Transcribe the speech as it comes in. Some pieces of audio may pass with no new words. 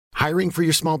Hiring for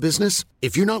your small business?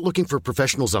 If you're not looking for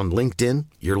professionals on LinkedIn,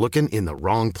 you're looking in the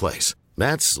wrong place.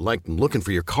 That's like looking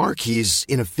for your car keys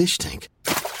in a fish tank.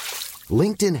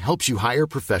 LinkedIn helps you hire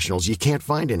professionals you can't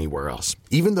find anywhere else,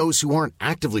 even those who aren't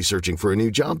actively searching for a new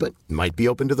job but might be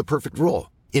open to the perfect role.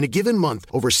 In a given month,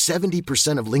 over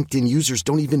 70% of LinkedIn users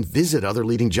don't even visit other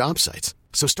leading job sites.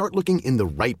 So start looking in the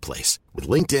right place. With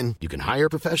LinkedIn, you can hire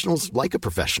professionals like a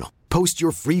professional. Post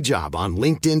your free job on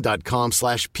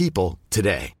linkedin.com/people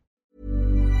today.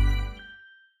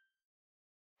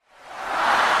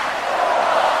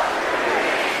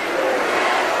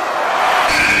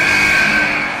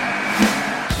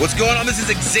 What's going on? This is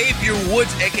Xavier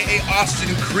Woods, a.k.a.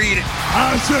 Austin Creed.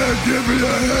 I said give me a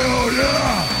hell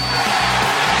yeah!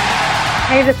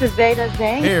 Hey, this is Zeta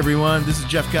Zane. Hey, everyone. This is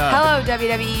Jeff Cobb. Hello,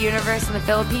 WWE Universe in the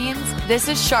Philippines. This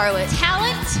is Charlotte.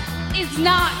 Talent is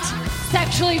not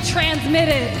sexually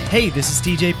transmitted. Hey, this is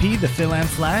TJP, the Phil and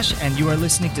Flash, and you are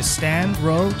listening to Stan,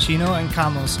 Ro, Chino, and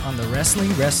Kamos on the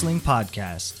Wrestling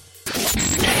Podcast.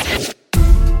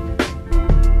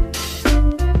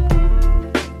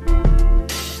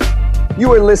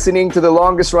 You are listening to the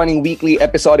longest-running weekly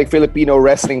episodic Filipino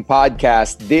wrestling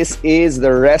podcast. This is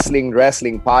the Wrestling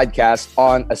Podcast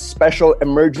on a special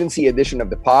emergency edition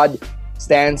of the pod.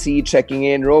 Stan C checking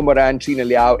in, Ro Moran, Chino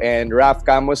Liao, and Raf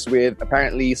Camus with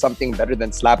apparently something better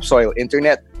than slap soil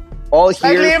internet. All here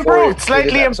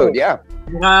Slightly improved. Yeah.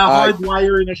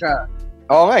 Hardwire na siya.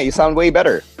 Oh, nga, you sound way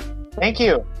better. Thank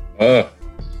you. But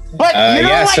you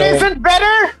know what isn't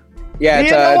better?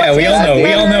 Yeah, we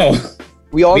all know.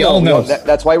 We all know.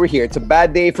 That's why we're here. It's a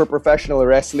bad day for professional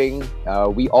wrestling.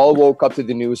 We all woke up to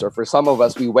the news, or for some of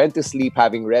us, we went to sleep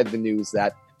having read the news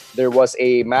that there was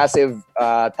a massive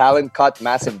talent cut,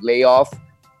 massive layoff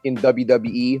in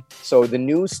WWE. So the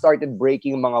news started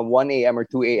breaking mga 1 a.m. or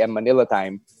 2 a.m. Manila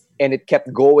time, and it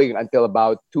kept going until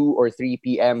about 2 or 3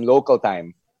 p.m. local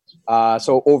time.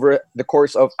 So over the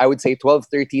course of, I would say, 12,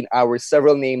 13 hours,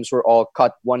 several names were all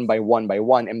cut one by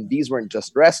one. And these weren't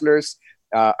just wrestlers.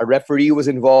 A referee was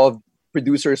involved,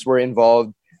 producers were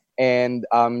involved, and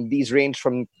these range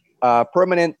from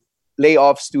permanent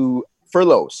layoffs to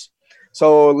furloughs.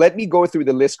 So let me go through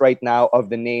the list right now of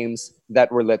the names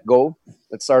that were let go.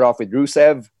 Let's start off with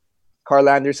Rusev, Carl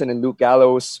Anderson and Luke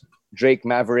Gallows, Drake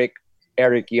Maverick,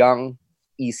 Eric Young,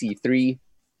 EC3,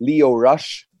 Leo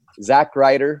Rush, Zack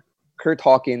Ryder, Kurt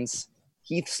Hawkins,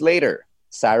 Heath Slater,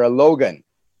 Sarah Logan,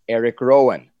 Eric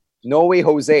Rowan, No Way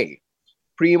Jose,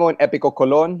 Primo and Epico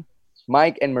Colon,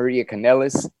 Mike and Maria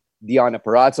Kanellis, Deonna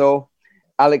Purrazzo,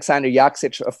 Alexander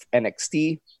Yaksich of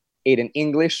NXT, Aiden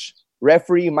English,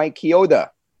 referee Mike Chioda,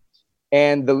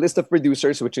 and the list of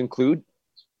producers, which include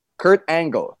Kurt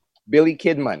Angle, Billy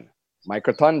Kidman, Mike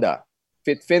Rotunda,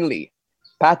 Fit Finlay,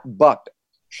 Pat Buck,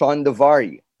 Sean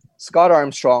Davari, Scott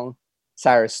Armstrong,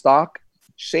 Sarah Stock,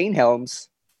 Shane Helms,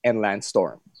 and Lance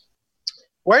Storm.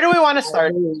 Where do we want to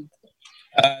start?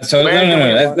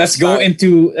 Let's go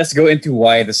into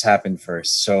why this happened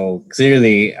first. So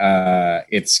clearly,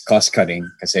 it's cost cutting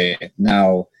because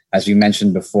now, as we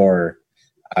mentioned before,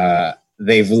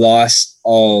 they've lost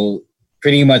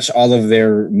pretty much all of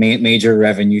their major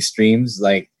revenue streams.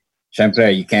 Like,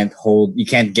 syempre, you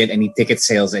can't get any ticket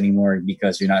sales anymore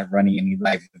because you're not running any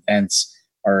live events,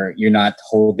 or you're not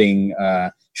holding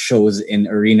shows in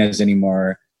arenas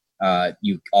anymore.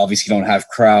 You obviously don't have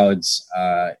crowds.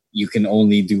 You can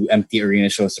only do empty arena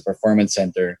shows to Performance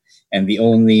Center. And the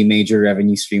only major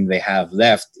revenue stream they have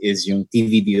left is yung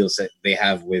TV deals that they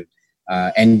have with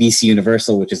NBC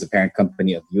Universal, which is the parent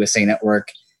company of USA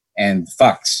Network, and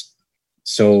Fox.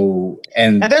 So,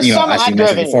 and there's some as you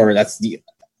mentioned before,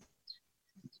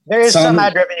 there is some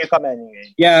ad revenue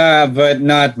coming. Yeah, but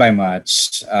not by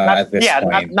much at this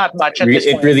point. Not much at this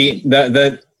point. Really,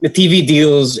 the TV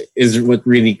deals is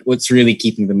what's really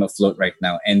keeping them afloat right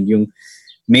now. And yung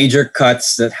major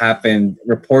cuts that happened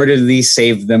reportedly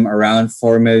saved them around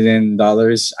 $4 million.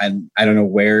 I don't know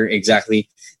where exactly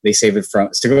they save it from.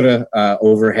 It's to go to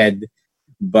overhead.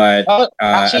 But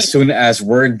as soon as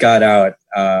word got out,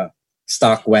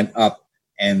 stock went up.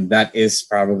 And that is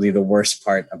probably the worst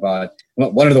part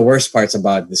one of the worst parts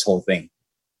about this whole thing.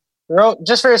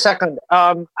 Just for a second,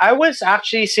 I was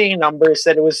actually seeing numbers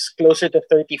that it was closer to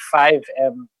 35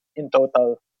 M in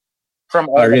total from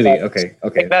all. Oh, really? Cuts.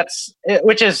 Okay.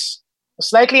 Which is a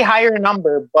slightly higher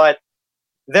number, but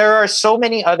there are so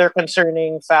many other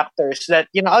concerning factors that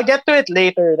I'll get to it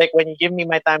later. Like when you give me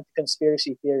my time to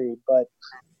conspiracy theory, but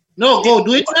no, go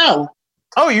do it now.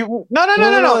 Oh, you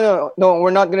No,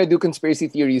 we're not gonna do conspiracy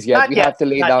theories yet. We have to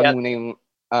lay down the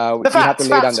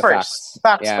facts first.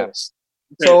 Yeah.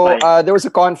 So there was a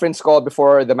conference call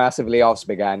before the massive layoffs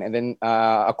began. And then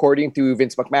according to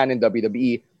Vince McMahon and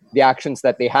WWE, the actions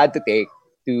that they had to take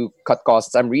to cut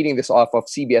costs, I'm reading this off of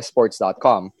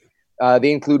CBSSports.com.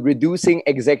 They include reducing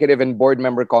executive and board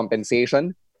member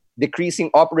compensation,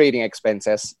 decreasing operating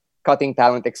expenses, cutting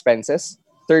talent expenses,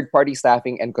 third-party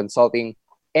staffing and consulting,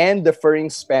 and deferring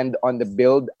spend on the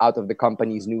build out of the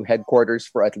company's new headquarters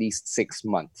for at least 6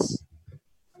 months.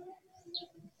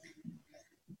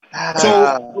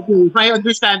 So, if I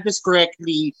understand this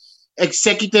correctly,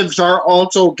 executives are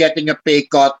also getting a pay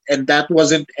cut, and that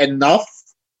wasn't enough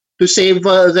to save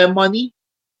them money?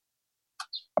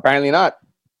 Apparently not.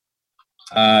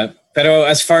 Pero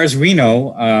as far as we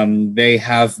know, they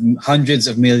have hundreds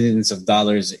of millions of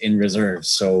dollars in reserves.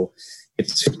 So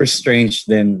it's super strange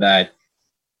then that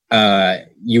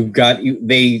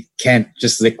they can't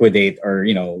just liquidate or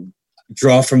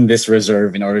draw from this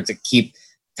reserve in order to keep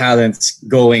talents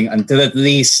going until at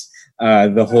least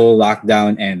the whole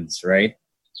lockdown ends, right?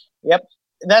 Yep.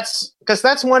 That's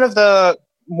one of the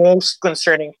most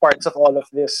concerning parts of all of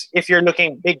this, if you're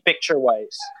looking big picture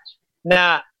wise.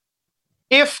 Now,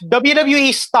 if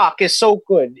WWE stock is so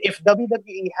good, if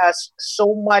WWE has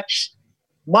so much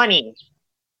money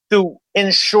to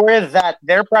ensure that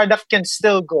their product can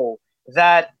still go,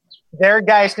 that their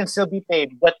guys can still be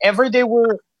paid, whatever they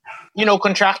were,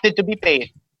 contracted to be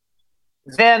paid,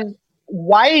 then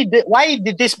why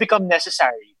did this become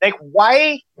necessary? Like,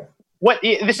 why?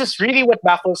 This is really what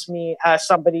baffles me as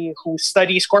somebody who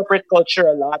studies corporate culture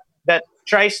a lot, that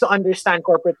tries to understand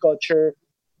corporate culture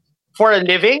for a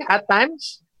living at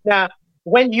times. Now,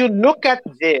 when you look at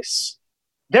this,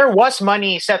 there was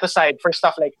money set aside for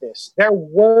stuff like this. There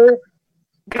were,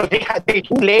 they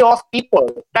do lay off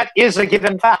people. That is a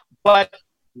given fact. But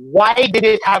why did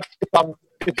it have to come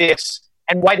to this?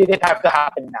 And why did it have to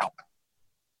happen now?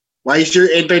 Why is your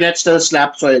internet still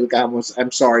slap soil, Camus?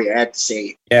 I'm sorry, I had to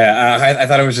say. Yeah, I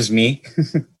thought it was just me.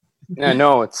 Yeah,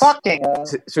 no, it's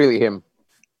really him.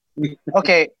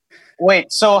 Okay,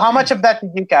 wait. So how much of that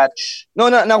did you catch? No,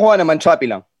 nakuha naman, choppy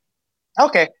lang.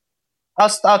 Okay,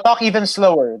 I'll talk even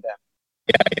slower then.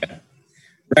 Yeah.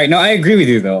 Right. No, I agree with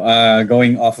you though.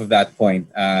 Going off of that point,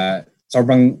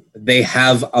 they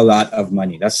have a lot of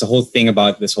money. That's the whole thing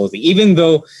about this whole thing. Even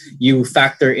though you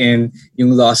factor in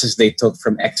yung losses they took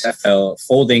from XFL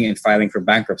folding and filing for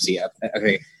bankruptcy.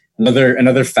 Okay.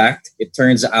 Another fact, it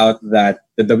turns out that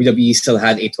the WWE still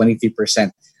had a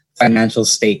 23% financial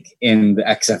stake in the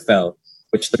XFL,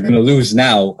 which they're going to lose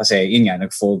now kasi yun nga,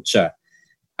 nag-fold siya.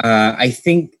 I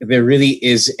think there really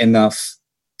is enough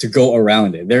to go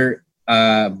around it. There,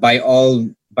 by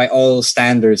all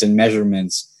standards and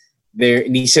measurements,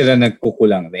 hindi sila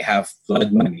nagkukulang. They have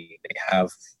flood money. They have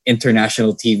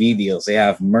international TV deals. They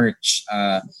have merch.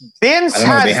 Vince I don't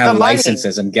know. has They have the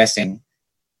licenses. Money. I'm guessing.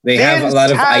 They Vince have a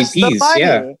lot of IPs.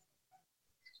 Yeah.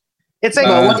 It's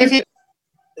like if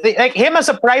like him as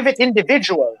a private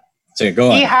individual. So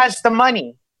go on. He has the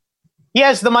money. He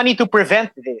has the money to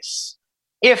prevent this.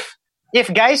 If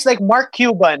guys like Mark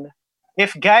Cuban,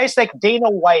 if guys like Dana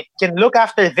White can look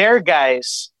after their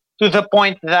guys to the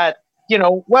point that,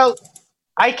 well,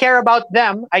 I care about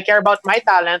them, I care about my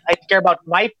talent, I care about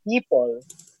my people,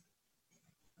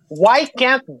 why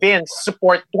can't Vince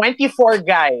support 24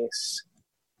 guys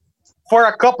for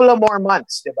a couple of more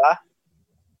months, diba?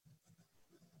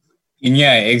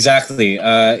 Yeah, exactly.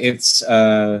 It's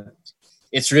a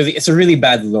really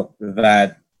bad look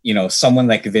that someone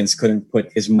like Vince couldn't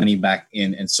put his money back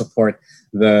in and support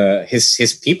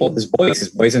his people, his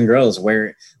boys and girls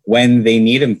when they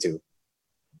need him to.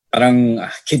 Parang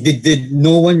did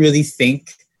no one really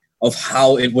think of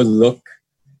how it would look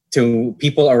to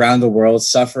people around the world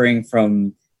suffering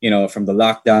from the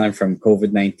lockdown, from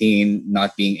COVID-19,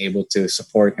 not being able to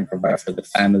support and provide for the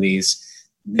families?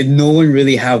 Did no one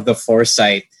really have the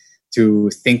foresight to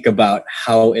think about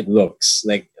how it looks?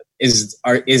 Like, is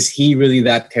he really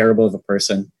that terrible of a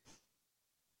person?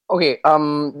 Okay,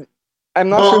 I'm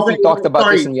not sure if we talked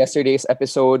about this in yesterday's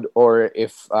episode or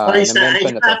if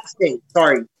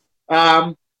Sorry.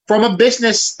 From a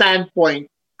business standpoint,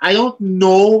 I don't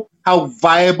know how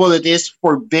viable it is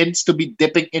for Vince to be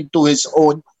dipping into his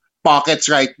own pockets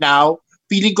right now.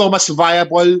 Feeling ko mas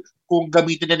viable kung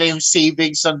gamitin nila yung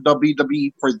savings ng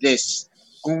WWE for this.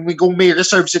 Kung may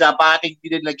reserve sila, bakit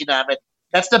hindi nila ginamit?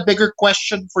 That's the bigger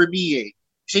question for me eh.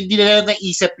 Kasi hindi nila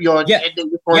naisip yun and they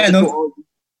reported to all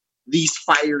these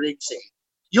firings eh.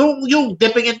 Yung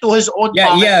dipping into his own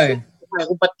pockets,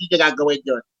 kung ba't hindi niya gagawin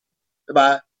yun?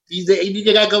 Diba? Hindi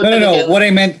niya gagawin No. What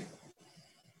I meant...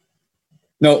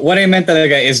 No, what I meant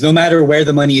talaga is no matter where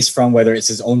the money is from, whether it's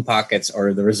his own pockets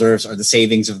or the reserves or the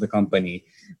savings of the company,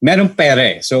 merong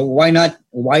pere. So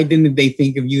why didn't they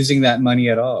think of using that money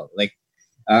at all? Like,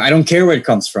 I don't care where it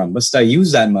comes from. Basta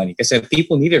use that money because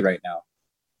people need it right now.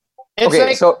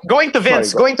 It's like going to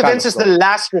Vince. Going to Vince is the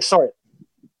last resort.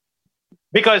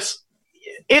 Because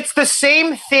it's the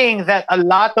same thing that a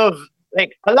lot of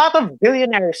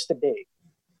billionaires today,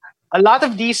 a lot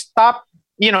of these top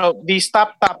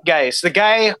guys, the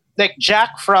guy like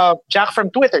Jack from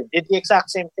Twitter did the exact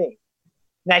same thing.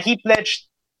 Now he pledged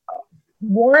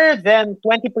more than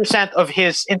 20% of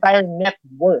his entire net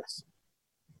worth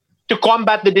to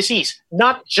combat the disease.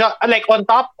 Not just like on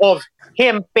top of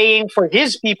him paying for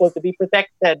his people to be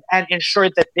protected and ensure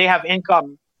that they have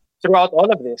income throughout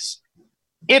all of this.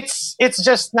 It's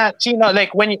just not,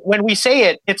 like when we say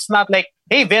it, it's not like,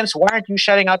 hey Vince, why aren't you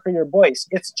shouting out for your boys?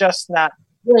 It's just not.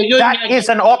 That is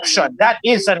an option. That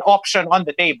is an option on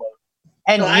the table.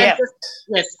 And yes,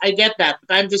 I get that.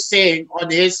 But I'm just saying, on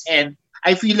his end,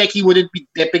 I feel like he wouldn't be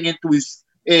dipping into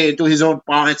his own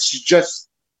pockets just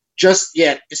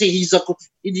yet. He's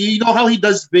you know how he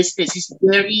does business. He's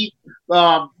very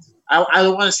I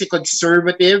don't want to say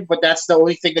conservative, but that's the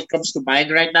only thing that comes to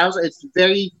mind right now. So it's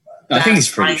very. I think he's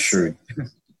pretty shrewd.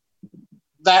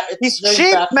 He's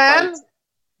cheap, man.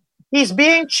 He's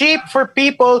being cheap for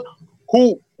people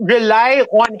who rely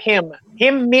on him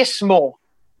mismo,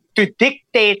 to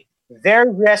dictate their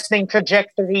wrestling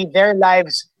trajectory, their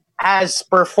lives as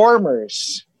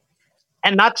performers.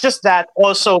 And not just that,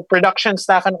 also production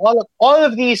staff and all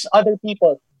of these other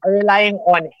people are relying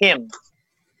on him.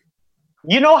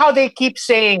 You know how they keep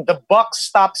saying the buck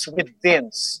stops with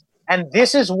Vince. And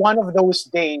this is one of those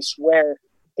days where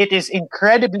it is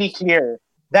incredibly clear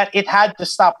that it had to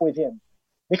stop with him.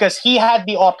 Because he had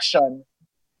the option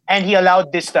and he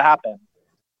allowed this to happen.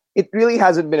 It really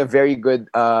hasn't been a very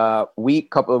good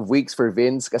couple of weeks for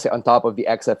Vince. Kasi on top of the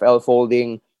XFL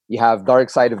folding, you have Dark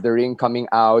Side of the Ring coming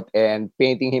out and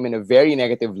painting him in a very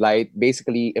negative light,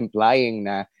 basically implying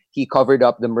that he covered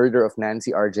up the murder of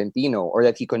Nancy Argentino, or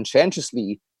that he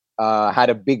conscientiously had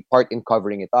a big part in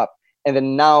covering it up. And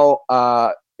then now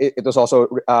it was also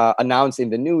announced in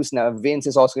the news now Vince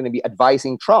is also going to be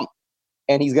advising Trump.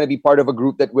 And he's going to be part of a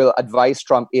group that will advise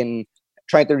Trump in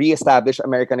trying to reestablish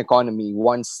American economy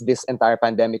once this entire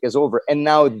pandemic is over. And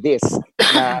now this,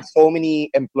 so many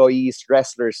employees,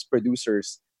 wrestlers,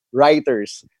 producers,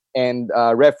 writers, and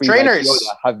referees trainers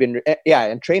have been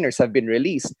and trainers have been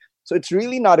released. So it's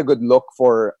really not a good look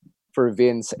for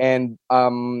Vince. And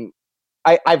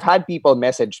I've had people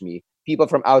message me, people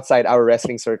from outside our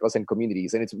wrestling circles and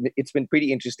communities, and it's been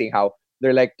pretty interesting how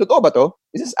they're like, "Totoo ba to?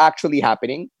 Is this actually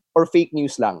happening or fake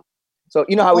news lang?" So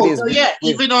you know how it is.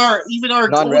 Even our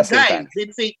non-wrestling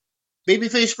guy,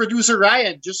 babyface producer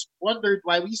Ryan, just wondered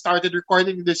why we started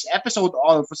recording this episode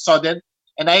all of a sudden,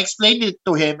 and I explained it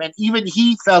to him, and even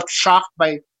he felt shocked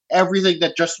by everything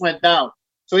that just went down.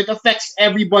 So it affects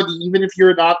everybody, even if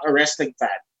you're not a wrestling fan.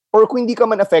 Or kung hindi ka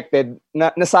man affected,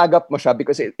 nasagap mo siya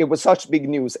because it was such big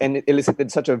news and it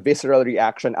elicited such a visceral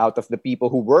reaction out of the people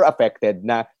who were affected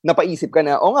na napaisip ka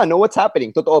na, oh nga, no, what's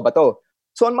happening? Totoo ba to?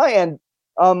 So on my end,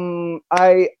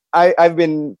 I've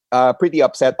been pretty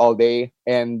upset all day,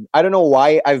 and I don't know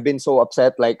why I've been so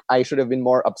upset. Like, I should have been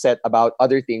more upset about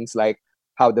other things, like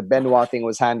how the Benoit thing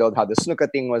was handled, how the Snuka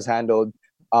thing was handled,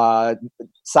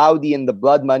 Saudi and the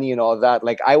blood money and all that.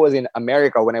 Like, I was in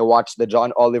America when I watched the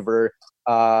John Oliver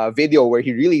video where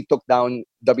he really took down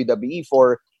WWE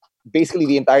for basically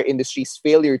the entire industry's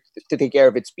failure to take care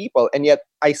of its people, and yet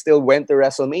I still went to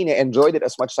WrestleMania, enjoyed it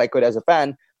as much as I could as a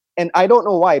fan. And I don't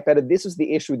know why, but this is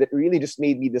the issue that really just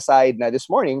made me decide now this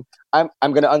morning, I'm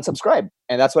going to unsubscribe.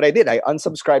 And that's what I did. I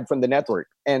unsubscribed from the network.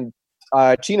 And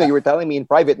Chino, you were telling me in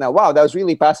private now, wow, that was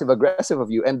really passive-aggressive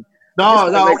of you. And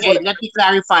okay, let me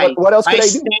clarify. What else could I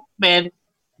do? My statement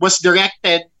was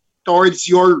directed towards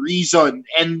your reason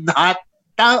and not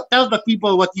tell the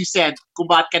people what you said kung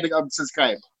bakit ka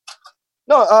nag-unsubscribe.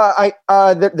 No,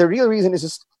 the real reason is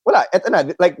just,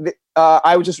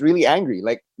 I was just really angry.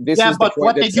 Like, this is but the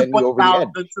what that did you sent me put over the down edge.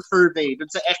 on the survey?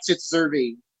 That's the exit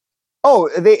survey. Oh,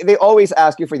 they always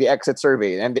ask you for the exit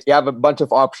survey, and you have a bunch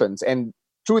of options. And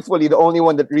truthfully, the only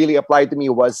one that really applied to me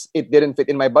was it didn't fit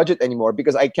in my budget anymore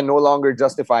because I can no longer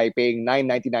justify paying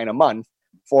 $9.99 a month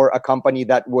for a company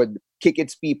that would kick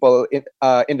its people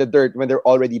in the dirt when they're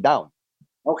already down.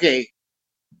 Okay.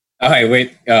 All right,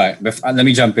 wait. Let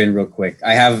me jump in real quick.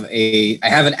 I have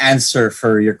an answer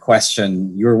for your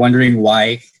question. You were wondering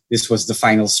why this was the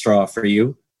final straw for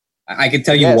you. I can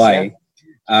tell you why.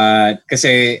 Because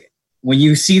when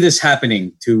you see this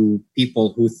happening to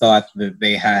people who thought that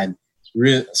they had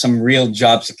some real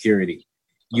job security.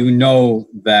 You know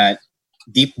that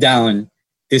deep down,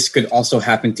 this could also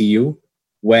happen to you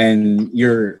when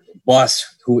your boss,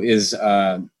 who is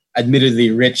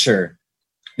admittedly richer,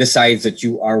 decides that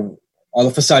you are all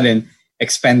of a sudden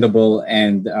expendable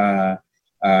and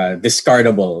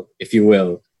discardable, if you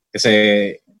will.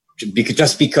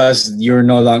 Just because you're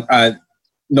no longer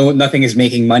nothing is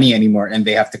making money anymore, and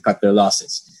they have to cut their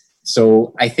losses.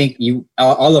 So I think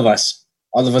all of us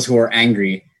who are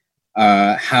angry,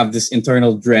 have this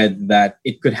internal dread that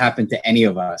it could happen to any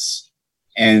of us,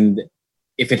 and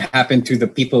if it happened to the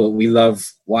people we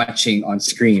love watching on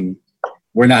screen,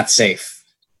 we're not safe.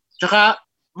 Tsaka,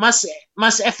 mas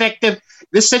effective.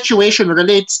 This situation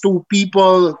relates to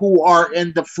people who are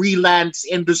in the freelance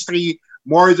industry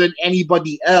more than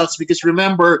anybody else, because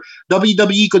remember,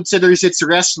 WWE considers its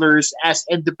wrestlers as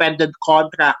independent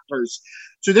contractors.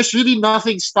 So there's really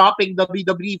nothing stopping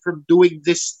WWE from doing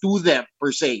this to them,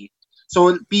 per se.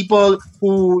 So people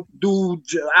who do,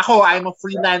 I'm a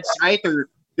freelance writer,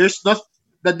 there's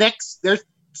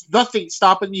nothing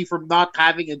stopping me from not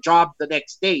having a job the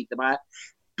next day. Diba?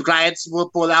 Clients will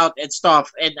pull out and stuff,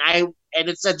 and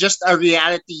it's just a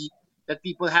reality that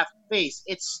people have to face.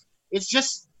 It's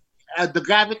just the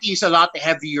gravity is a lot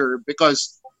heavier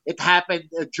because it happened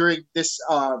during this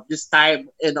time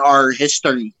in our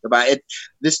history. Diba?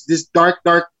 This dark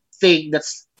thing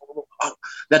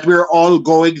that we're all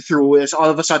going through is all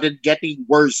of a sudden getting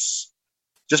worse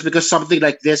just because something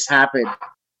like this happened.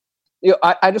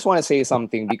 I just want to say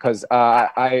something because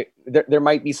there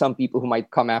might be some people who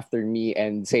might come after me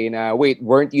and say, wait,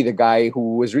 weren't you the guy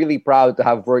who was really proud to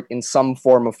have worked in some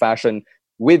form of fashion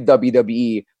with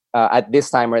WWE at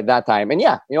this time or at that time? And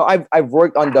yeah, I've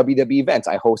worked on WWE events.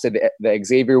 I hosted the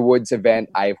Xavier Woods event.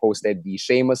 I've hosted the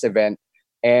Sheamus event.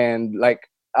 And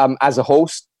as a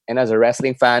host and as a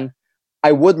wrestling fan,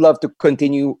 I would love to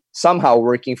continue somehow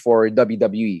working for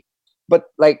WWE. But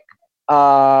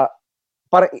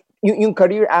yung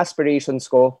career aspirations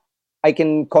ko, I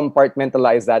can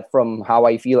compartmentalize that from how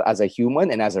I feel as a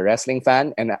human and as a wrestling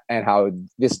fan, and how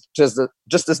this just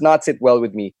does not sit well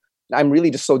with me. I'm really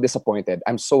just so disappointed.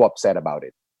 I'm so upset about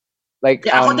it. Okay,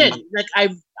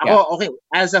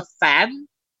 as a fan,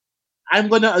 I'm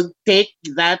gonna take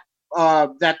that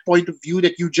point of view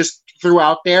that you just threw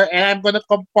out there, and I'm gonna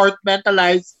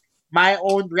compartmentalize my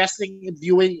own wrestling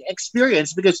viewing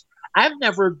experience, because I've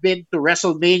never been to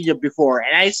WrestleMania before,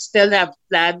 and I still have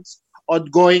plans on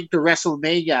going to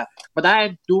WrestleMania. But I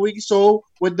am doing so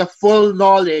with the full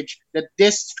knowledge that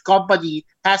this company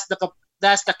has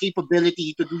the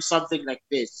capability to do something like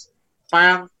this.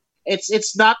 Parang,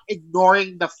 it's not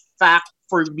ignoring the fact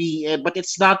for me, but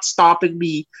it's not stopping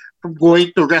me from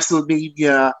going to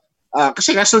WrestleMania.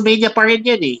 Kasi WrestleMania pa rin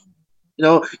yan eh.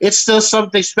 It's still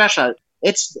something special.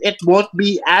 It won't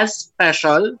be as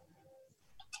special,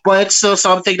 but it's still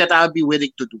something that I'll be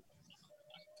willing to do.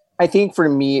 I think for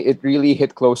me, it really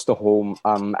hit close to home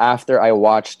after I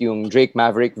watched yung Drake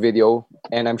Maverick video.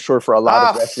 And I'm sure for a lot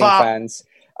of wrestling fans,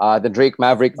 the Drake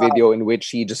Maverick video in which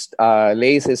he just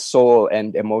lays his soul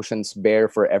and emotions bare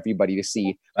for everybody to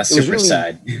see. That's super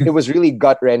sad. It was really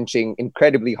gut-wrenching,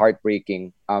 incredibly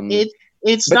heartbreaking.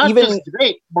 It's not even just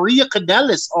Drake. Maria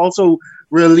Kanellis also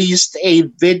released a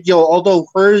video, although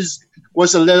hers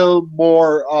was a little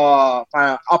more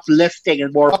uplifting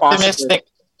and more optimistic.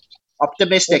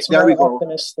 Optimistic. There we go.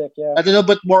 Optimistic, yeah. A little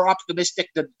bit more optimistic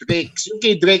than Drake's.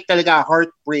 Okay, Drake talaga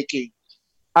heartbreaking.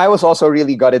 I was also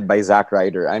really gutted by Zack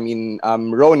Ryder. I mean,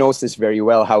 Ro knows this very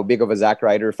well, how big of a Zack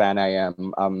Ryder fan I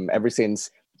am. Ever since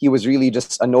he was really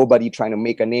just a nobody trying to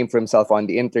make a name for himself on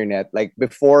the internet. Like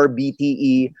before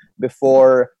BTE,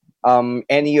 before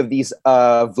any of these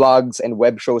vlogs and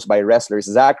web shows by wrestlers,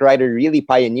 Zack Ryder really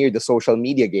pioneered the social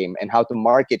media game and how to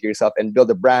market yourself and build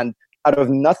a brand out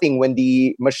of nothing when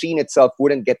the machine itself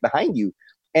wouldn't get behind you.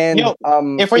 And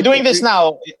if we're doing this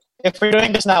now,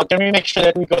 can we make sure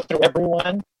that we go through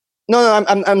everyone? No,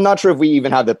 I'm not sure if we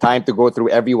even have the time to go through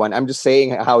everyone. I'm just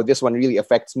saying how this one really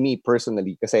affects me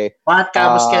personally. Kasi, alam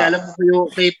mo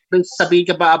sabihin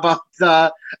ka ba about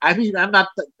the? I mean, I'm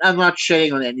not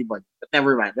sharing on anybody. But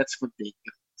never mind. That's good thing.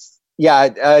 Yeah,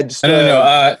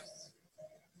 No.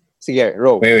 Sige,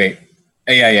 Ro. Wait.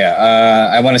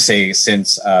 Yeah. I want to say,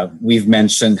 since we've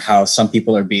mentioned how some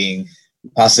people are being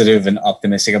positive and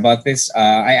optimistic about this,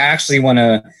 I actually want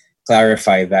to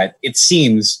clarify that it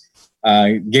seems,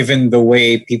 given the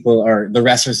way the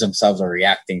wrestlers themselves are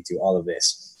reacting to all of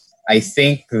this, I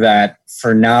think that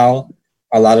for now,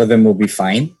 a lot of them will be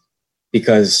fine,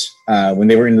 because when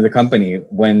they were into the company,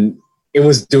 when it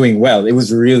was doing well, it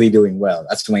was really doing well.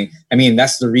 That's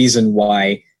the reason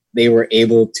why they were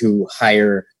able to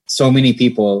hire so many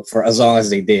people for as long as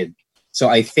they did. So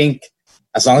I think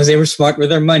as long as they were smart with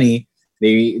their money,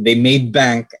 they made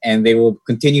bank, and they will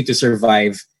continue to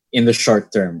survive in the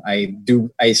short term. I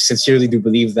sincerely do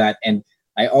believe that, and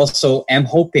I also am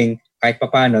hoping kahit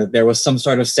papano there was some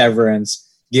sort of severance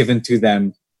given to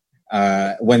them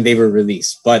when they were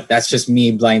released. But that's just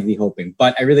me blindly hoping.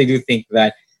 But I really do think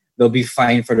that they'll be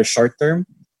fine for the short term.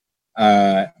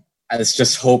 Let's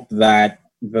just hope that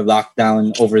the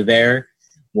lockdown over there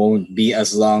won't be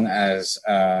as long as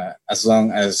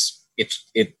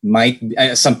it might.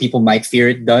 Some people might fear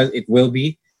it will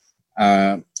be.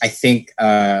 I think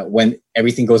when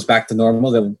everything goes back to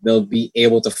normal, they'll be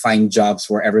able to find jobs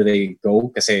wherever they go.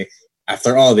 Because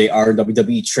after all, they are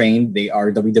WWE trained. They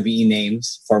are WWE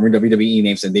names, former WWE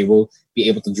names, and they will be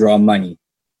able to draw money.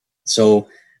 So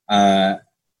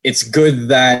it's good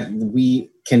that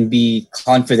we can be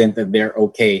confident that they're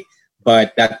okay.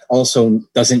 But that also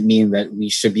doesn't mean that we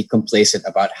should be complacent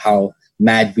about how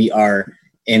mad we are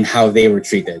in how they were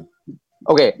treated.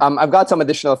 Okay, I've got some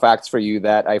additional facts for you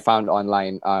that I found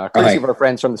online, courtesy of our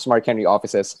friends from the Smart Henry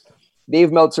offices.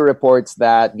 Dave Meltzer reports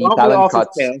that the talent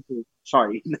cuts.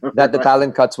 That the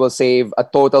talent cuts will save a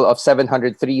total of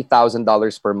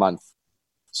 $703,000 per month.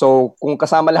 So, kung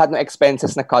kasama lahat ng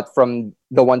expenses na cut from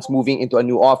the ones moving into a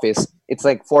new office, it's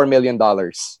like $4 million.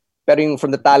 Pero yung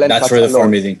from the talent that's cuts where the alone,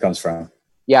 $4 million comes from.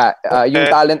 Yeah, yung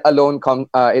talent alone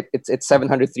it's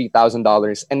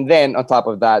 $703,000, and then on top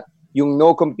of that, yung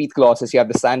no compete clauses, you have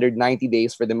the standard 90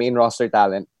 days for the main roster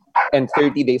talent and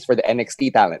 30 days for the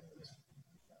NXT talent.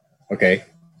 Okay.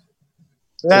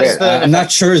 I'm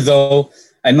not sure though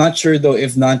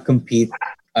if non-compete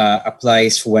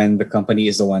applies when the company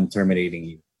is the one terminating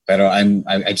you. Pero I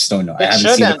just don't know. I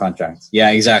haven't seen the contract.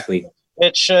 Yeah, exactly.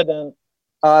 It shouldn't.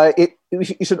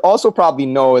 You should also probably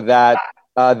know that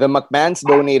the McMahons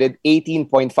donated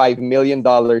 $18.5 million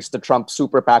to Trump's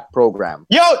Super PAC program.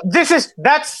 Yo, that's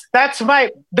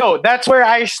where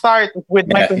I start with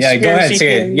my conspiracy. Yeah, go ahead,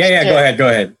 say it. Go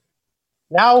ahead.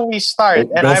 Now we start,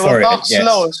 and I will talk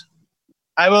slow. Yes.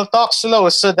 I will talk slow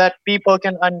so that people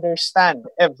can understand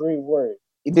every word.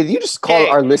 Did you just call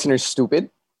our listeners stupid?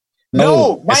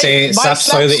 No, my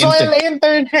subsoil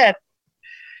internet.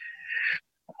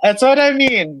 That's what I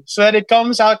mean. So that it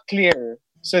comes out clear.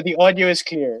 So the audio is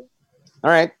clear.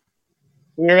 All right.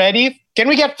 We ready? Can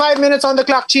we get 5 minutes on the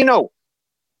clock, Chino?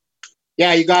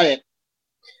 Yeah, you got it.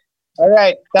 All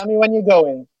right. Tell me when you're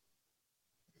going.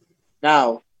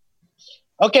 Now.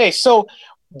 Okay, so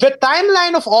the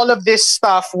timeline of all of this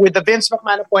stuff with the Vince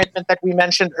McMahon appointment that we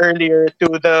mentioned earlier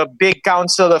to the big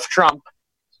council of Trump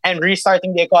and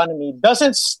restarting the economy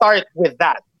doesn't start with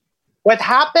that. What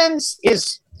happens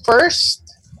is first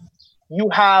you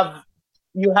have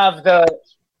the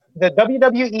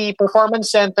WWE Performance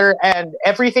Center and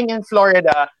everything in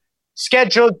Florida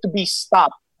scheduled to be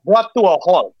stopped, brought to a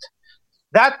halt.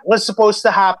 That was supposed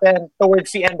to happen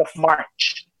towards the end of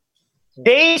March.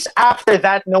 Days after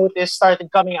that notice started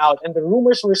coming out and the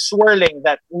rumors were swirling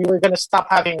that we were going to stop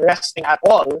having wrestling at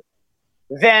all,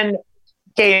 then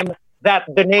came that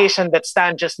donation that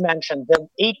Stan just mentioned, the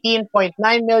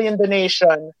 $18.9 million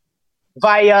donation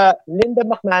via Linda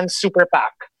McMahon's Super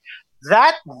PAC.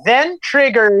 That then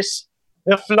triggers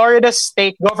the Florida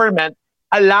state government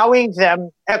allowing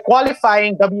them,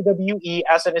 qualifying WWE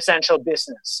as an essential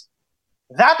business.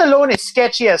 That alone is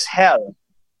sketchy as hell.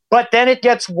 But then it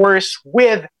gets worse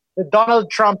with the Donald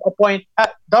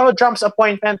Trump's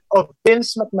appointment of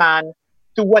Vince McMahon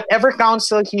to whatever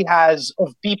council he has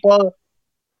of people,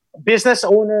 business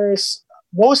owners,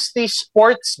 mostly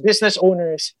sports business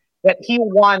owners that he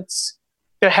wants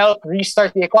to help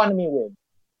restart the economy with.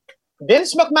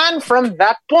 Vince McMahon, from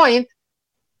that point,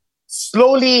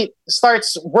 slowly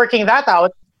starts working that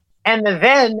out, and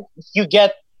then you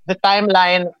get the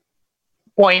timeline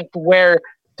point where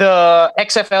the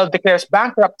XFL declares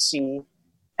bankruptcy,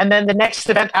 and then the next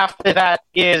event after that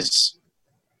is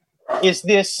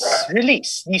these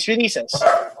releases.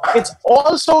 It's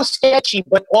also sketchy,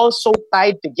 but also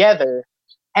tied together.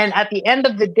 And at the end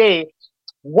of the day,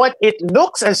 what it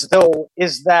looks as though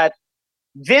is that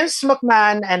Vince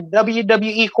McMahon and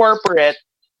WWE corporate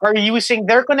are using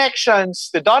their connections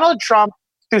to Donald Trump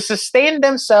to sustain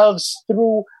themselves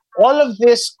through all of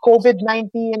this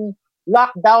COVID-19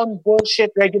 lockdown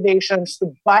bullshit regulations,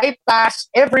 to bypass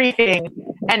everything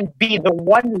and be the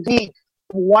one league,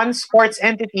 one sports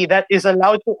entity that is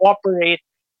allowed to operate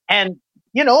and,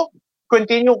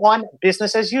 continue on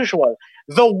business as usual.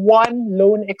 The one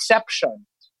lone exception.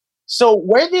 So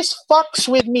where this fucks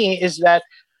with me is that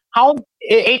how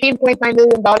 $18.9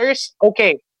 million,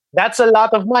 okay, that's a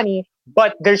lot of money,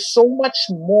 but there's so much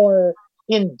more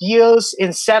in deals, in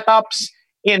setups,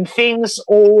 in things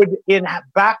owed, in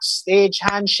backstage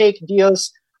handshake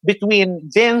deals between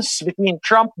Vince, between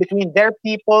Trump, between their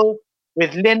people,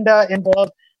 with Linda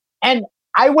involved. And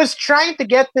I was trying to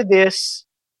get to this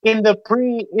in the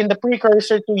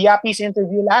precursor to Yappy's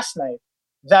interview last night,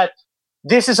 that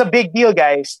this is a big deal,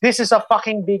 guys. This is a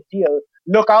fucking big deal.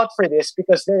 Look out for this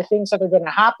because there are things that are going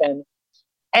to happen.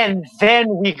 And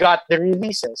then we got the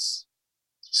releases.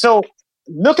 So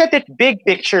look at it big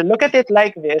picture. Look at it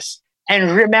like this.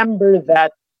 And remember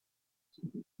that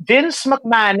Vince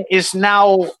McMahon is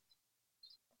now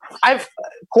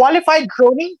qualified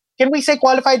crony. Can we say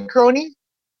qualified crony?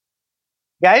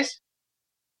 Guys?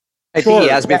 I think he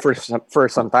has been for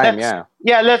some time,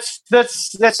 Let's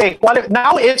say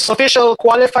now it's official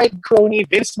qualified crony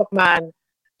Vince McMahon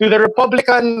to the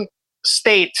Republican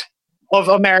state of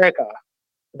America.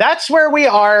 That's where we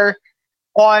are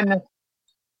on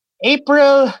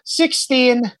April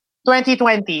 16,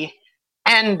 2020.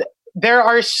 And there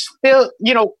are still,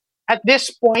 at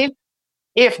this point,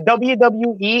 if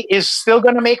WWE is still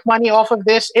going to make money off of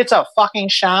this, it's a fucking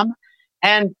sham.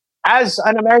 And as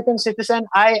an American citizen,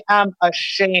 I am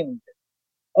ashamed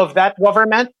of that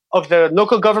government, of the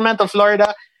local government of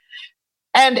Florida.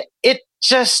 And it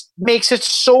just makes it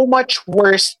so much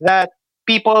worse that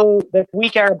people that we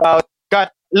care about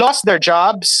lost their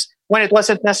jobs when it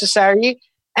wasn't necessary,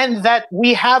 and that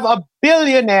we have a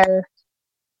billionaire.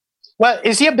 Well,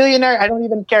 is he a billionaire? I don't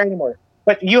even care anymore.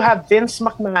 But you have Vince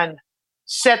McMahon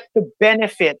set to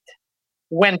benefit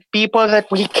when people that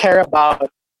we care about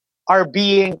are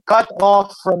being cut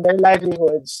off from their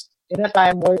livelihoods in a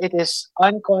time where it is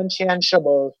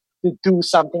unconscionable to do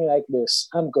something like this.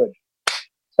 I'm good.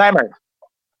 Timer.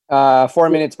 4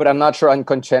 minutes, but I'm not sure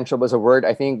unconscionable is a word.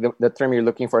 I think the term you're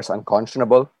looking for is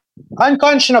unconscionable.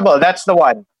 Unconscionable, that's the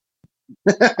one.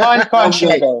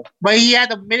 Unconscionable. Okay. But he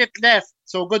had a minute left,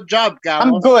 so good job, guys.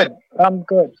 I'm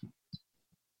good.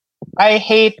 I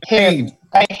hate him.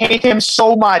 I hate him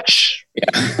so much.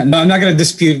 Yeah, no, I'm not gonna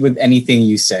dispute with anything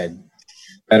you said,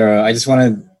 but I just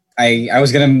wanted. I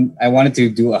wanted to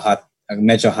do a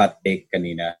medyo hot take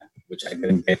kanina, which I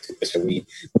didn't get to because we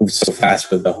moved so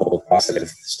fast with the whole positive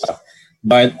stuff.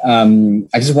 But I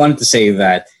just wanted to say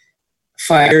that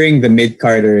firing the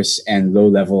mid-carders and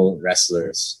low-level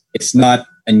wrestlers, it's not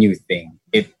a new thing.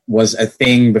 It was a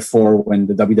thing before when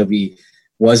the WWE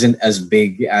wasn't as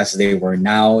big as they were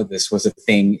now. This was a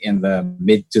thing in the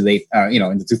mid to late,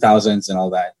 in the 2000s and all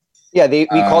that. Yeah, we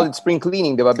called it spring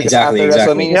cleaning, because exactly, after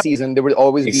WrestleMania season, there would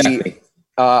always be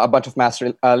a bunch of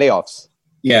master layoffs.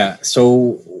 Yeah,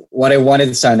 so what I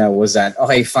wanted sana was that,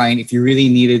 okay, fine, if you really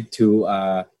needed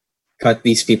to cut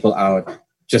these people out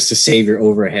just to save your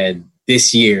overhead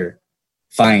this year,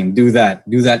 fine, do that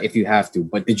if you have to.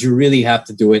 But did you really have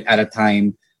to do it at a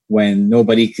time when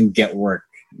nobody can get work?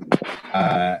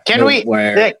 Can we? Go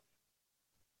ahead.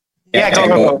 Go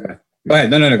ahead.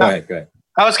 No, go ahead.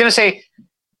 I was going to say,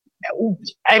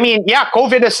 I mean,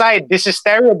 COVID aside, this is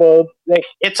terrible. Like,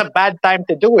 it's a bad time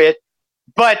to do it.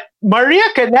 But Maria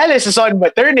Kanellis is on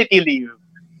maternity leave.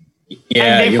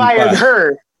 Yeah, and they fired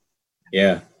her.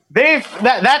 Yeah.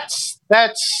 That's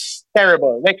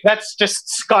terrible. Like, that's just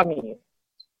scummy.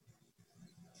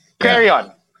 Carry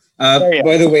on.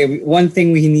 By the way, one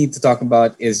thing we need to talk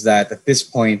about is that at this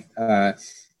point,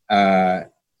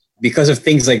 because of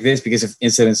things like this, because of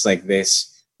incidents like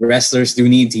this, wrestlers do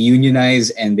need to unionize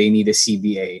and they need a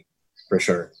CBA for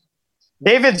sure.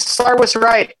 David Starr was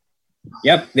right.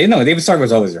 Yep, David Starr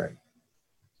was always right.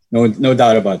 No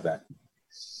doubt about that.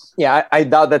 Yeah, I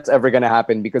doubt that's ever gonna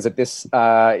happen because at this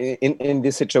in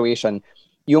this situation,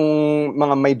 yung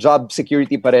mga may job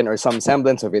security pa rin or some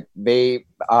semblance of it, they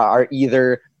are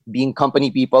either being company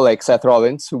people like Seth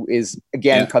Rollins, who is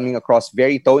again coming across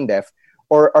very tone deaf,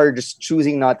 or are just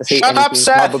choosing not to say Shut anything, up,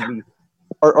 Seth. probably,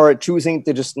 or choosing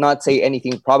to just not say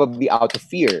anything, probably out of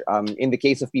fear. In the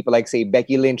case of people like, say,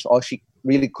 Becky Lynch, all she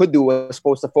really could do was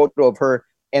post a photo of her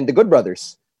and the Good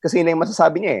Brothers, kasi yun yung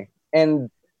masasabi niya eh. And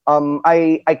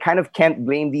I kind of can't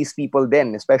blame these people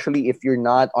then, especially if you're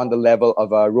not on the level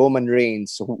of Roman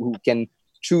Reigns, who can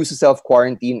choose to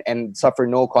self-quarantine and suffer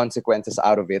no consequences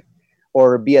out of it,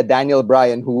 or be a Daniel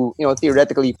Bryan who,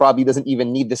 theoretically probably doesn't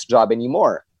even need this job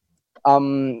anymore.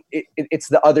 It's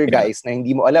the other guys na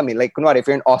hindi mo alam eh. Like, kunwari, if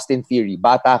you're in Austin Theory,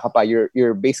 bata ka pa,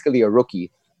 you're basically a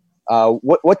rookie.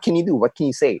 What can you do? What can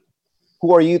you say?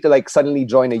 Who are you to like suddenly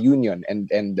join a union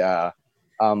and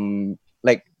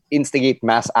like instigate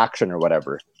mass action or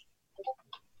whatever?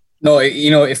 No,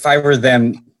 if I were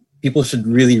them, people should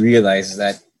really realize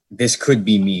that this could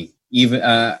be me. Even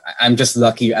I'm just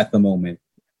lucky at the moment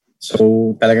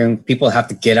So talagang people have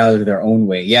to get out of their own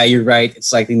way. Yeah, you're right.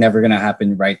 It's likely never gonna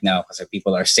happen right now because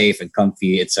people are safe and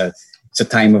comfy. It's a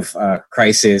time of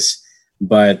crisis.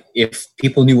 But if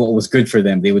people knew what was good for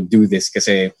them, they would do this because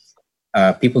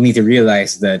people need to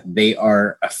realize that they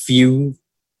are a few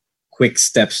quick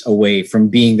steps away from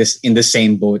being in the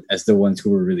same boat as the ones who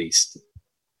were released.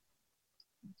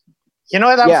 You know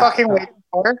what I'm fucking waiting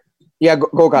for? Yeah,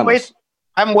 go Camus.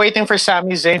 I'm waiting for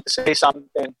Sami Zayn to say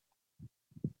something.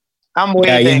 I'm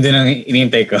waiting. Yeah, yun din ang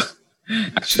inintay ko,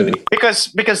 actually.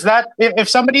 Because that if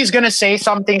somebody's gonna say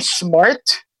something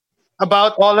smart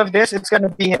about all of this, it's gonna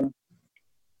be him.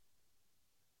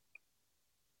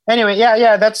 Anyway,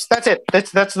 yeah, that's it.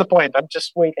 That's the point. I'm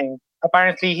just waiting.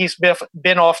 Apparently, he's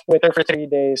been off Twitter for 3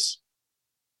 days.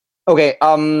 Okay.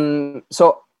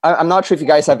 So I'm not sure if you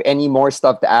guys have any more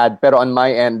stuff to add, pero on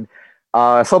my end,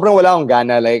 sobrang wala akong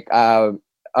gana. Like,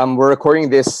 we're recording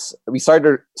this. We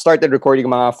started recording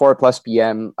mga 4+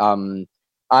 p.m.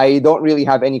 I don't really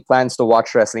have any plans to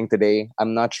watch wrestling today.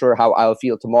 I'm not sure how I'll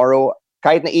feel tomorrow.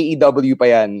 Kahit na AEW pa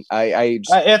yan,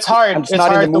 it's hard. I'm just it's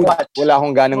not hard in the mood. to watch. Wala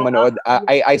akong ganang manood.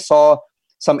 I saw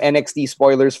some NXT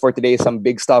spoilers for today. Some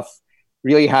big stuff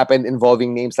really happened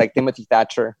involving names like Timothy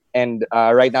Thatcher. And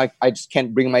right now, I just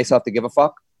can't bring myself to give a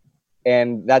fuck.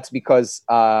 And that's because,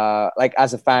 like,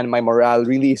 as a fan, my morale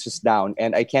really is just down.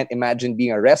 And I can't imagine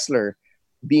being a wrestler,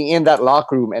 being in that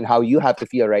locker room and how you have to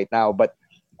feel right now. But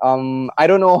I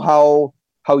don't know how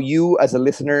you, as a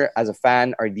listener, as a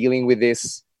fan, are dealing with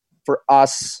this. For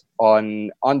us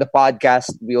on the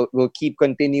podcast, we'll keep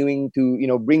continuing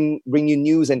to bring you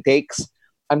news and takes.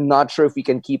 I'm not sure if we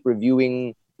can keep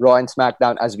reviewing Raw and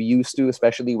SmackDown as we used to,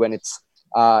 especially when it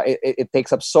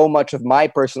takes up so much of my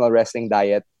personal wrestling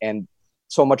diet and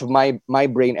so much of my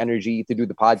brain energy to do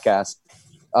the podcast.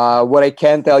 What I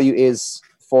can tell you is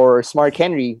for Smart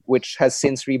Henry, which has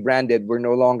since rebranded, we're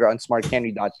no longer on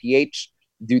smarthenry.ph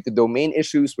due to domain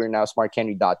issues. We're now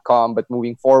smarthenry.com. But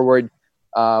moving forward,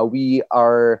 we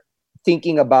are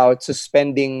thinking about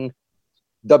suspending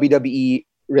WWE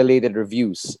related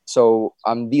reviews. So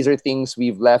these are things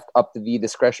we've left up to the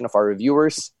discretion of our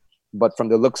reviewers. But from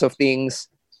the looks of things,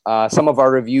 some of our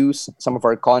reviews, some of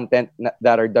our content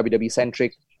that are WWE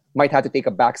centric might have to take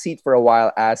a backseat for a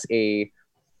while as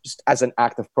an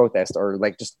act of protest, or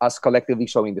like just us collectively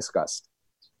showing disgust.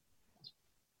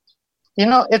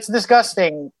 It's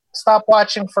disgusting. Stop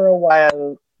watching for a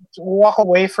while. Walk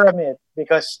away from it,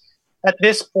 because at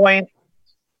this point,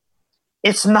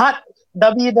 it's not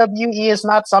WWE is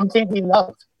not something we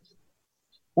love.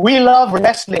 We love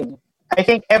wrestling. I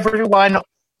think everyone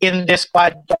in this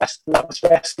podcast loves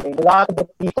wrestling. A lot of the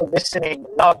people listening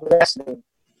love wrestling.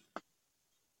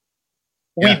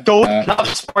 We don't love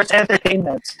sports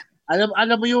entertainment.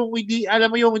 Alam mo yung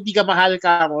hindi ka mahal,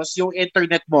 Camus, yung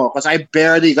internet mo, because I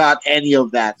barely got any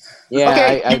of that. Yeah,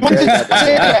 okay, I barely got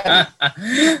that.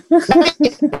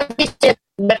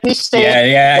 Let me say.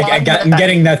 Yeah. I'm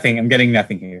getting nothing. I'm getting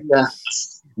nothing here. Yeah.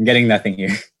 I'm getting nothing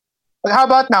here. But how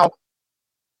about now?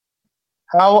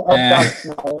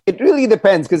 It really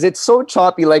depends, because it's so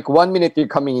choppy. Like 1 minute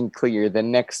you're coming in clear, the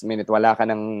next minute wala ka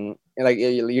nang, like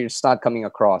you're just not coming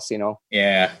across.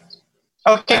 Yeah.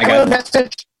 Okay, I will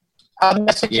message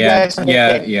you guys.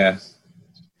 Yeah.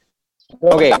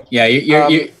 Okay. Yeah,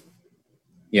 you.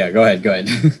 Yeah, go ahead.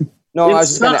 No, I was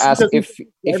just going to ask if you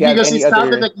have any because he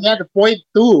sounded like he had a point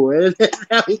too.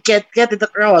 He can't get it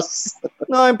across.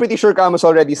 No, I'm pretty sure Camus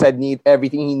already said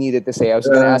everything he needed to say. I was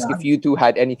going to ask if you two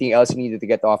had anything else you needed to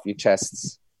get off your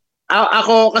chests.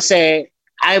 Ako kasi,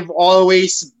 I've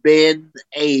always been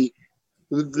a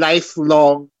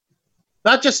lifelong,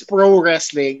 not just pro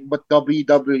wrestling, but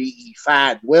WWE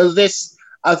fan. Will this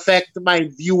affect my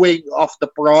viewing of the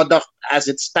product as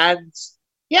it stands?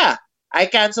 Yeah. I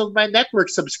canceled my network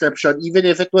subscription even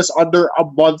if it was under a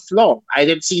month long. I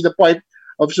didn't see the point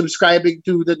of subscribing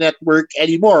to the network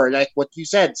anymore, like what you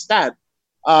said, Stan.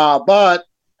 But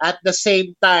at the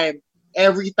same time,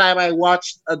 every time I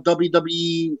watch a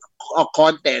WWE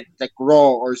content like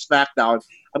Raw or SmackDown,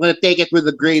 I'm going to take it with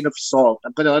a grain of salt.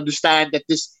 I'm going to understand that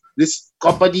this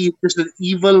company is an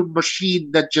evil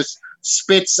machine that just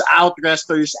spits out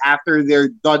wrestlers after they're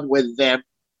done with them.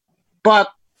 But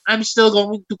I'm still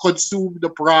going to consume the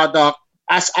product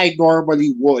as I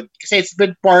normally would, because it's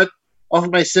been part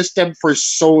of my system for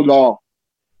so long.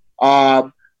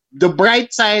 The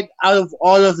bright side out of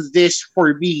all of this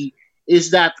for me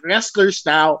is that wrestlers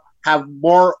now have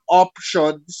more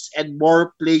options and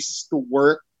more places to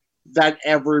work than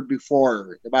ever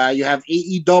before. You have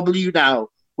AEW now,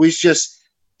 who is just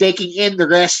taking in the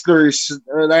wrestlers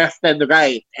left and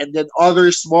right, and then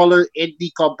other smaller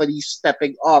indie companies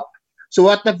stepping up. So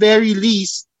at the very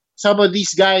least, some of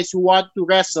these guys who want to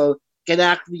wrestle can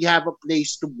actually have a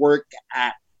place to work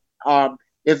at.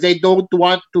 If they don't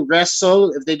want to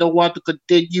wrestle, if they don't want to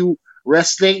continue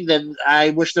wrestling, then I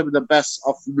wish them the best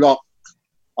of luck.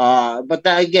 But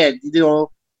again,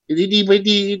 hindi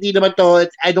naman to,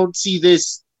 I don't see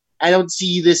this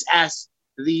as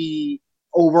the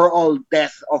overall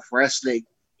death of wrestling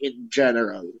in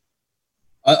general.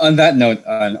 On that note,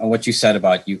 on what you said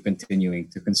about you continuing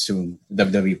to consume the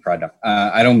WWE product,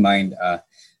 I don't mind.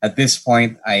 At this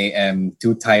point, I am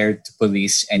too tired to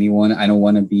police anyone. I don't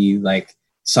want to be like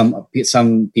some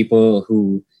people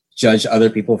who judge other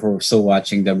people for still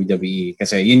watching WWE.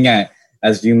 Because yun nga,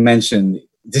 as you mentioned,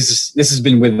 this has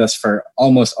been with us for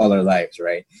almost all our lives,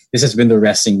 right? This has been the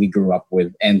wrestling we grew up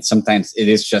with, and sometimes it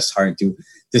is just hard to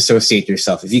dissociate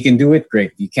yourself. If you can do it,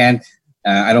 great. If you can't,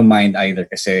 I don't mind either.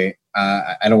 Because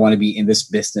I don't want to be in this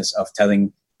business of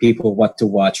telling people what to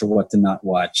watch or what to not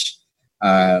watch.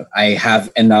 I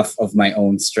have enough of my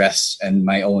own stress and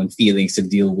my own feelings to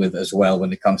deal with as well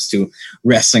when it comes to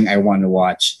wrestling I want to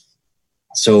watch.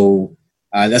 So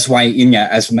that's why,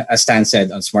 as Stan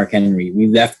said on Smart Henry, we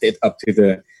left it up to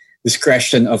the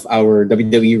discretion of our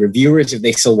WWE reviewers if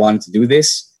they still wanted to do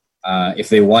this. If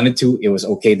they wanted to, it was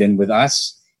okay then with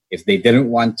us. If they didn't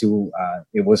want to,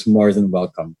 it was more than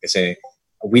welcome. Because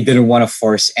we didn't want to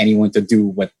force anyone to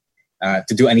do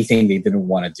anything they didn't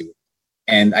want to do.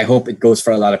 And I hope it goes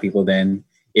for a lot of people then.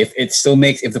 If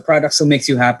the product still makes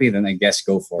you happy, then I guess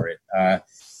go for it.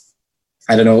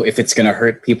 I don't know if it's going to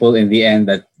hurt people in the end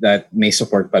that may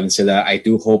support Valenzuela. I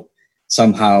do hope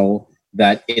somehow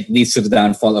that it leads to the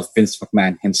downfall of Vince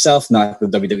McMahon himself, not the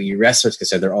WWE wrestlers, because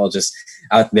they're all just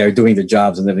out there doing their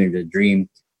jobs and living their dream.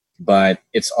 But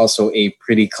it's also a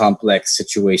pretty complex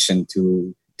situation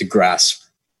to grasp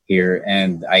here.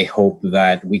 And I hope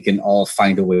that we can all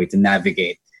find a way to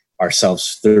navigate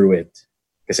ourselves through it,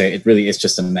 because it really is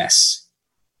just a mess.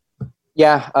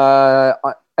 Yeah,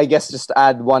 I guess just to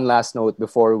add one last note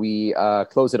before we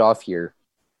close it off here.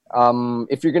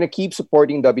 If you're going to keep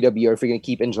supporting WWE, or if you're going to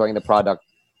keep enjoying the product,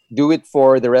 do it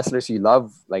for the wrestlers you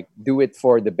love. Like, do it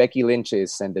for the Becky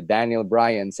Lynches and the Daniel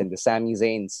Bryans and the Sami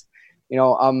Zayns.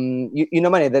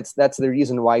 That's the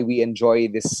reason why we enjoy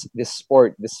this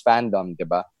sport, this fandom,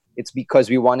 diba? It's because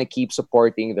we want to keep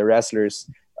supporting the wrestlers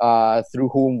through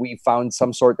whom we found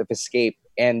some sort of escape.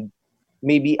 And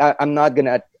maybe I'm not going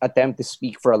to attempt to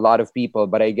speak for a lot of people,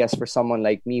 but I guess for someone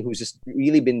like me who's just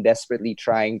really been desperately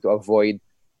trying to avoid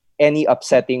any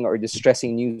upsetting or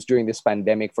distressing news during this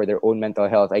pandemic for their own mental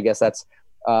health, I guess that's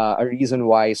a reason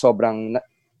why sobrang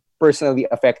personally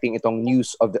affecting itong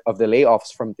news of the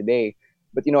layoffs from today.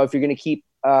 But, if you're going to keep,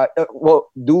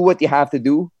 do what you have to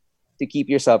do to keep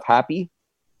yourself happy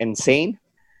and sane.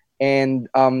 And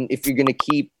if you're going to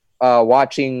keep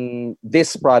watching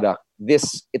this product,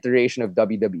 this iteration of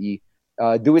WWE,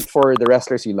 do it for the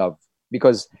wrestlers you love,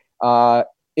 because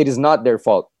it is not their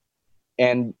fault.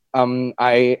 And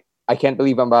I can't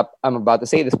believe I'm about to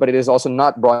say this, but it is also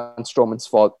not Braun Strowman's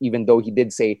fault, even though he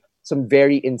did say some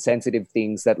very insensitive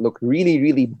things that look really,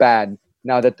 really bad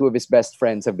now that two of his best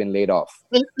friends have been laid off.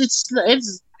 It's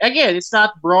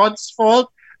not Braun's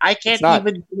fault. I can't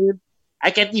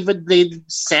even blame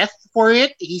Seth for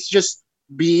it. He's just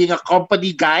being a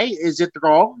company guy. Is it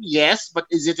wrong? Yes, but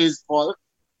is it his fault?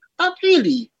 Not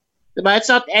really. Diba? It's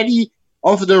not any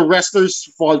of the wrestlers'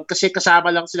 fault kasi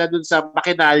kasama lang sila dun sa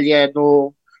makinalya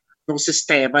nung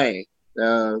sistema eh.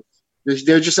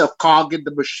 They're just a cog in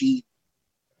the machine,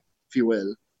 if you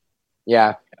will.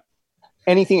 Yeah.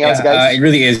 Anything else, guys? It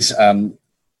really is.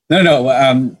 No.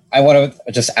 I want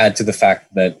to just add to the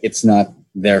fact that it's not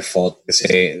their fault to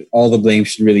say all the blame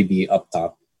should really be up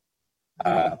top,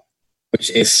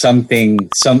 which is something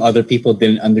some other people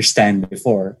didn't understand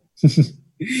before,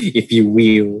 if you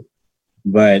will.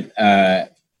 But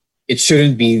it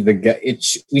shouldn't be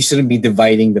we shouldn't be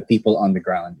dividing the people on the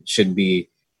ground. It should be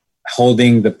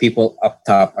holding the people up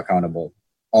top accountable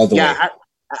all the way.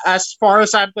 As far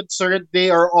as I'm concerned, they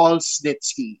are all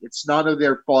Snitsky. It's none of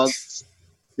their fault.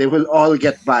 They will all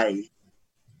get by.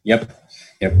 Yep,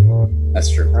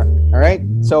 that's true. All right,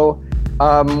 so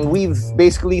we've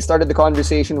basically started the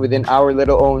conversation within our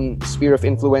little own sphere of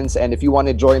influence, and if you want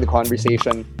to join the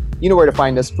conversation, you know where to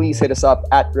find us. Please hit us up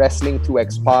at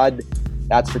Wrestling2XPod.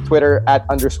 That's for Twitter,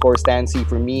 @_Stancy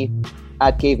for me,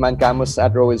 @Caveman Camus,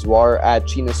 @Roiswar,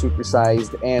 @China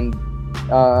Supersized, and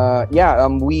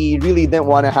we really didn't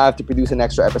want to have to produce an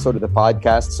extra episode of the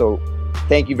podcast, so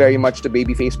thank you very much to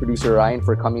Babyface producer Ryan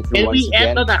for coming through once again.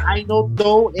 And we end on a high note,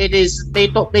 though. It is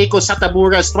Meiko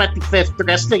Satamura's 25th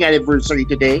wrestling anniversary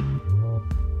today.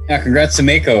 Yeah, congrats to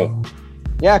Meiko.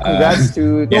 Yeah, congrats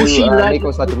to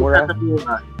Meiko Satamura.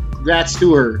 Congrats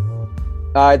to her.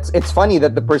 It's funny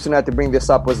that the person who had to bring this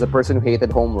up was the person who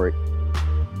hated homework.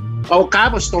 Oh,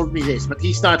 Camus told me this, but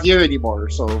he's not here anymore,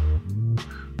 so...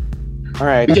 All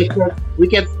right. We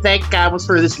can thank Camus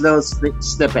for this little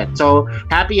snippet. So,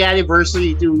 happy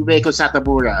anniversary to Meiko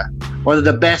Satomura. One of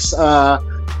the best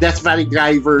Death Valley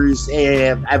drivers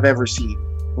I've ever seen.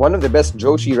 One of the best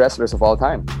Joshi wrestlers of all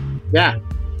time. Yeah.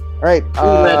 All right.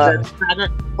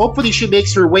 Hopefully she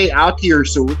makes her way out here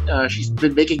soon. She's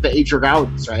been making the age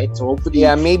rounds, right? So hopefully...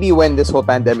 Yeah, maybe when this whole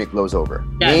pandemic blows over.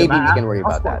 Yeah, maybe we can worry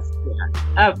about that.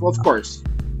 Yeah. Of course.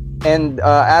 And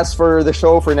as for the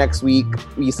show for next week,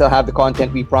 we still have the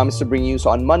content we promised to bring you. So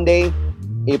on Monday,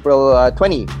 April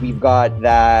 20, we've got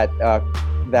that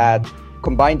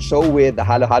combined show with the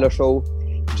Halo Halo show.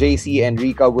 JC and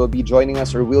Rika will be joining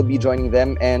us, or we'll be joining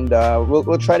them, and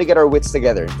we'll try to get our wits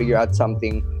together and figure out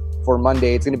something for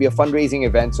Monday. It's going to be a fundraising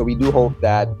event, so we do hope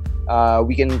that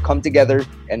we can come together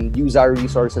and use our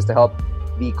resources to help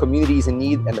the communities in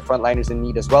need and the frontliners in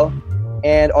need as well.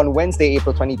 And on Wednesday,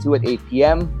 April 22 at 8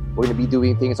 p.m., we're going to be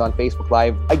doing things on Facebook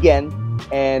Live again.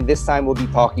 And this time, we'll be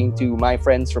talking to my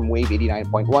friends from Wave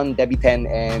 89.1, Debbie Ten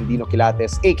and Dino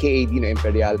Quilates, a.k.a. Dino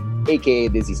Imperial, a.k.a.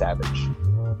 Dizzy Savage.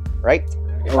 Right?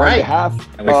 All right.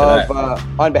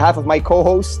 On behalf of my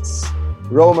co-hosts,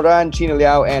 Ro Moran, Chino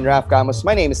Liao, and Raf Camus,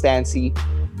 my name is Stancy.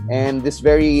 And this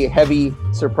very heavy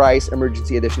surprise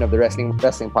emergency edition of the Wrestling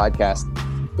Podcast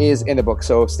is in the book.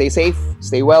 So stay safe,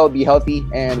 stay well, be healthy,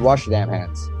 and wash your damn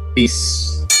hands.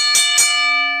 Peace.